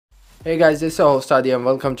Hey guys, this is your host Adi and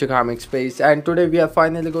welcome to Comic Space, and today we are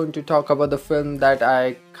finally going to talk about the film that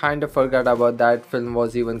I kind of forgot about that film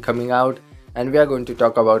was even coming out, and we are going to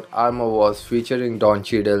talk about Armor Wars featuring Don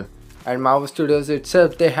Cheadle. And Marvel Studios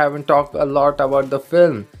itself, they haven't talked a lot about the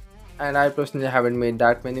film, and I personally haven't made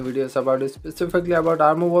that many videos about it, specifically about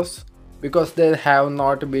Armor Wars, because there have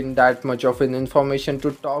not been that much of an information to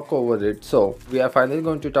talk over it. So we are finally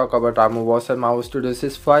going to talk about Armor Wars, and Marvel Studios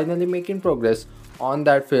is finally making progress on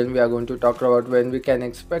that film. We are going to talk about when we can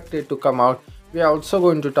expect it to come out. We are also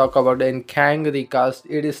going to talk about in KANG recast.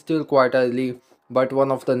 It is still quite early, but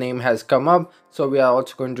one of the name has come up, so we are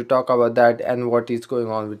also going to talk about that and what is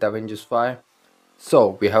going on with Avengers 5.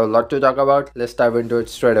 So we have a lot to talk about. Let's dive into it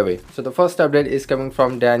straight away. So the first update is coming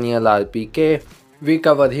from Daniel RPK. We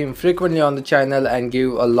cover him frequently on the channel and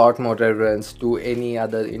give a lot more reverence to any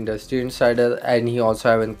other industry insider, and he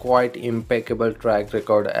also have a quite impeccable track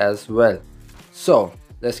record as well. So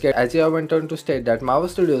let's get, as I went on to state that Marvel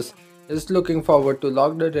Studios is looking forward to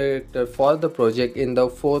lock the director for the project in the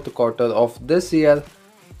fourth quarter of this year,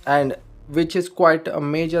 and which is quite a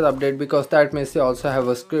major update because that means they also have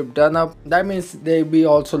a script done up. That means they be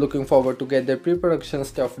also looking forward to get their pre-production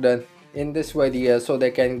stuff done in this very year so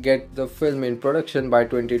they can get the film in production by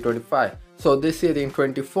 2025. So this year in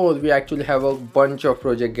 24 we actually have a bunch of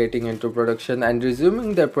projects getting into production and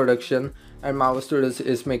resuming their production, and Marvel Studios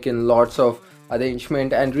is making lots of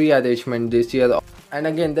arrangement and rearrangement this year. And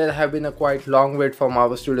again, there have been a quite long wait for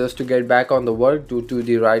Marvel Studios to get back on the work due to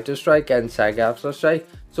the writer strike and SAG-AFTRA strike.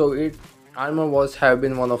 So Armor Wars have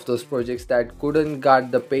been one of those projects that couldn't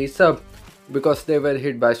guard the pace up because they were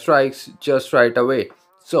hit by strikes just right away.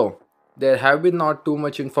 So there have been not too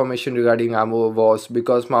much information regarding Armor Wars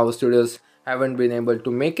because Marvel Studios haven't been able to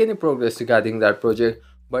make any progress regarding that project,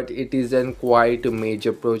 but it is a quite a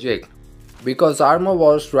major project. Because Armor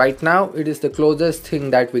Wars right now, it is the closest thing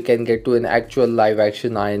that we can get to an actual live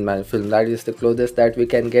action Iron Man film. That is the closest that we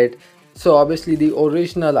can get. So obviously the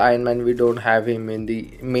original Iron Man, we don't have him in the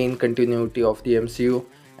main continuity of the MCU,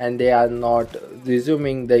 and they are not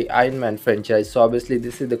resuming the Iron Man franchise. So obviously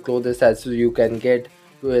this is the closest as you can get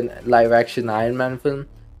to a live action Iron Man film.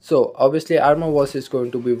 So obviously Armor Wars is going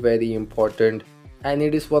to be very important, and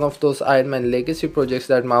it is one of those Iron Man legacy projects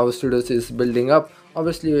that Marvel Studios is building up.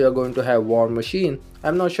 Obviously we are going to have War Machine.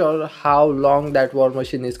 I'm not sure how long that War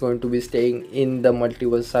Machine is going to be staying in the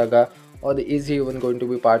multiverse saga, or is he even going to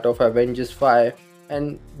be part of Avengers 5.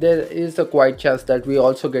 And there is a quite chance that we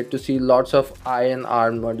also get to see lots of Iron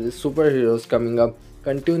Armor superheroes coming up,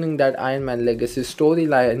 continuing that Iron Man legacy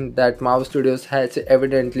storyline that Marvel Studios has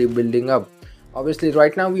evidently building up. Obviously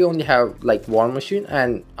right now we only have like War Machine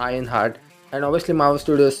and Ironheart, and obviously Marvel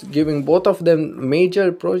Studios giving both of them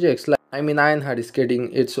major projects. Like Ironheart is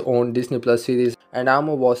getting its own Disney Plus series, and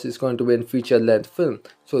Armor Wars is going to be a feature-length film.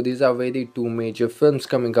 So these are very two major films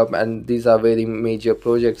coming up, and these are very major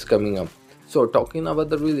projects coming up. So talking about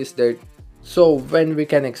the release date, so when we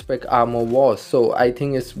can expect Armor Wars? So I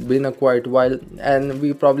think it's been a quite while, and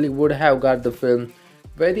we probably would have got the film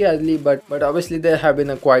very early, but obviously there have been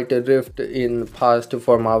a quite a rift in past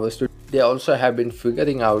for Marvel Studios. They also have been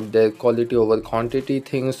figuring out their quality over quantity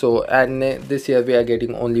thing. So and this year we are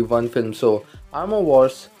getting only one film. So Armor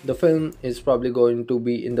Wars, the film is probably going to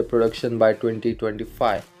be in the production by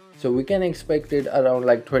 2025. So we can expect it around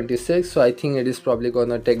like 26. So I think it is probably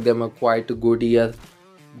gonna take them a quite a good year,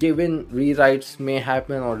 given rewrites may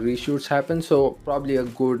happen or reshoots happen. So probably a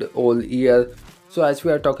good whole year. So as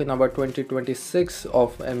we are talking about 2026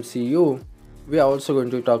 of MCU, we are also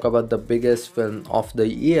going to talk about the biggest film of the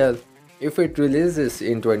year if it releases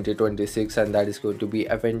in 2026, and that is going to be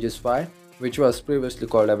Avengers 5, which was previously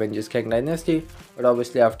called Avengers Kang Dynasty, but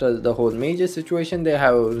obviously after the whole major situation they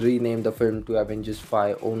have renamed the film to Avengers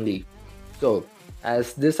 5 only. So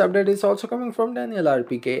as this update is also coming from Daniel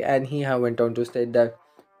RPK, and he have went on to state that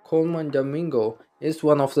Coleman Domingo is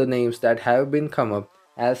one of the names that have been come up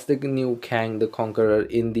as the new Kang the Conqueror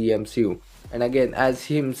in the MCU. And again, as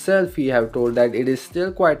himself he have told that it is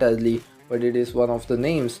still quite early, but it is one of the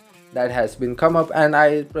names that has been come up, and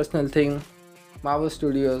I personally think Marvel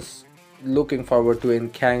Studios looking forward to in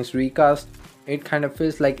Kang's recast. It kind of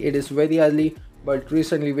feels like it is very early, but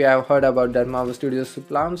recently we have heard about that Marvel Studios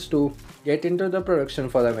plans to get into the production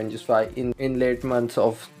for Avengers 5 in late months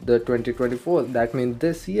of the 2024. That means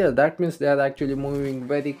this year. That means they are actually moving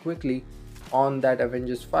very quickly on that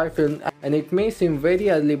Avengers 5 film, and it may seem very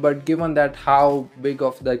early, but given that how big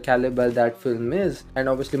of the caliber that film is, and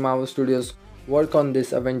obviously Marvel Studios work on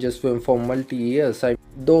this Avengers film for multi-years.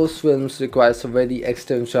 Those films requires a very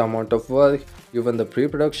extensive amount of work, given the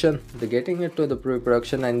pre-production, the getting it to the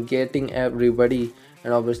pre-production and getting everybody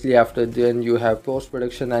and obviously after then you have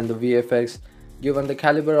post-production and the VFX. Given the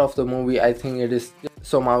caliber of the movie, I think it is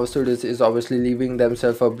so Marvel Studios is obviously leaving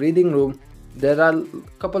themselves a breathing room. There are a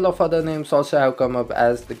couple of other names also have come up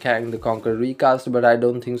as the Kang the Conqueror recast, but I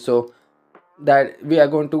don't think so that we are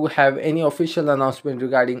going to have any official announcement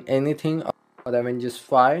regarding anything for Avengers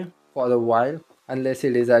 5 for a while, unless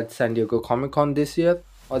it is at San Diego Comic Con this year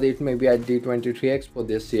or it may be at D23 Expo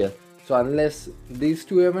this year. So unless these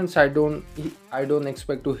two events, I don't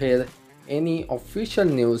expect to hear any official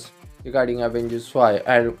news regarding Avengers 5,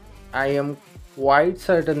 and I am quite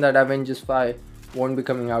certain that Avengers 5 won't be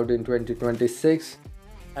coming out in 2026,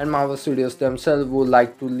 and Marvel Studios themselves would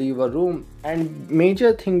like to leave a room. And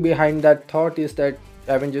major thing behind that thought is that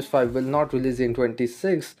Avengers 5 will not release in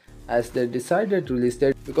 26 as they decided to release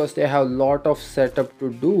it because they have a lot of setup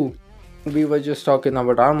to do. We were just talking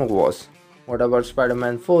about Armor Wars. What about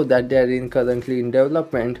Spider-Man 4 that they are currently in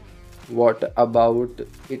development? What about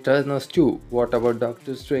Eternals 2? What about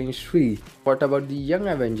Doctor Strange 3? What about the Young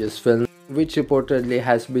Avengers film, which reportedly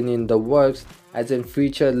has been in the works as a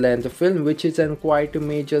feature-length film, which is a quite a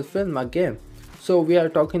major film again. So we are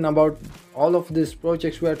talking about all of these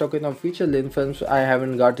projects. We are talking of feature-length films. I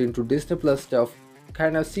haven't got into Disney Plus stuff.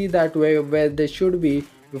 Kind of see that way where they should be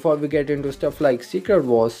before we get into stuff like Secret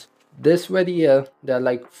Wars. This very year, there are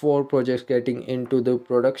like 4 projects getting into the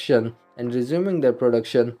production and resuming their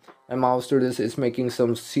production, and Marvel Studios is making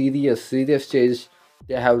some serious change.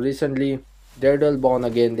 They have recently Daredevil Born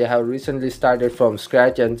Again. They have recently started from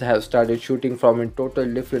scratch and have started shooting from a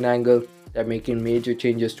total different angle. They're making major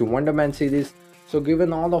changes to Wonder Man series. So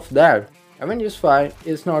given all of that, Avengers 5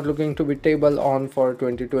 is not looking to be table on for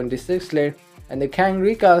 2026 slate, and the Kang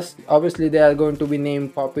recast, obviously they are going to be name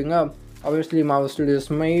popping up. Obviously Marvel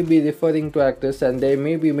Studios may be referring to actors and they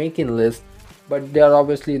may be making lists, but they are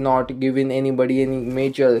obviously not giving anybody any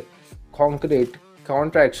major concrete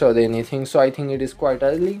contracts or anything. So I think it is quite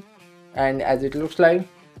early, and as it looks like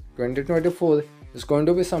 2024 is going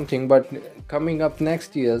to be something, but coming up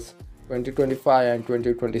next year's 2025 and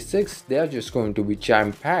 2026, they are just going to be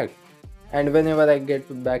jam-packed. And whenever I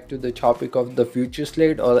get back to the topic of the future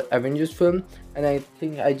slate or Avengers film, and I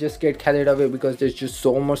think I just get carried away because there's just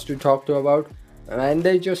so much to talk to about, and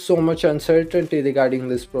there's just so much uncertainty regarding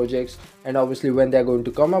these projects, and obviously when they're going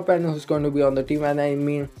to come up and who's going to be on the team. And I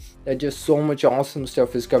mean, there's just so much awesome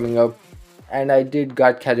stuff is coming up, and I did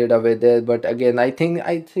got carried away there. But again, I think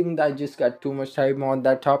I just got too much time on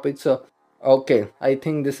that topic. So okay, I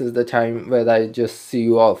think this is the time where I just see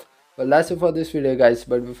you off. Well, that's it for this video guys,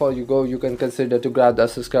 but before you go, you can consider to grab the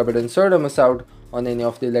subscribe button so don't miss out on any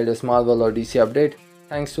of the latest Marvel or DC update.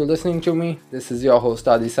 Thanks for listening to me. This is your host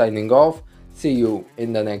Adi signing off. See you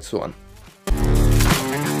in the next one.